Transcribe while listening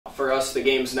for us, the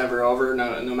game's never over,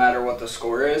 no matter what the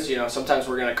score is. You know, sometimes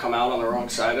we're going to come out on the wrong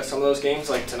side of some of those games,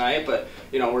 like tonight, but,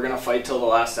 you know, we're going to fight till the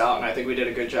last out, and I think we did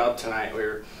a good job tonight. We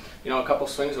were, you know, a couple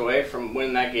swings away from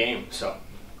winning that game, so.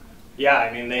 Yeah,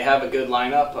 I mean, they have a good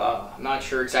lineup. I'm not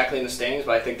sure exactly in the standings,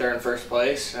 but I think they're in first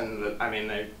place, and, I mean,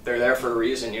 they're there for a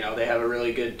reason. You know, they have a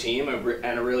really good team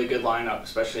and a really good lineup,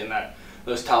 especially in that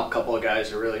those top couple of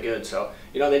guys are really good. So,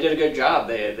 you know, they did a good job.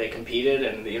 They competed,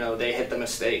 and, you know, they hit the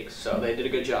mistakes. So they did a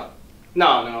good job. No,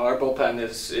 our bullpen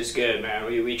is good, man.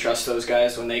 We trust those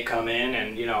guys when they come in,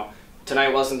 and, you know,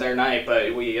 tonight wasn't their night,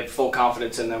 but we have full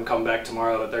confidence in them coming back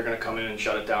tomorrow that they're going to come in and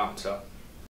shut it down. So.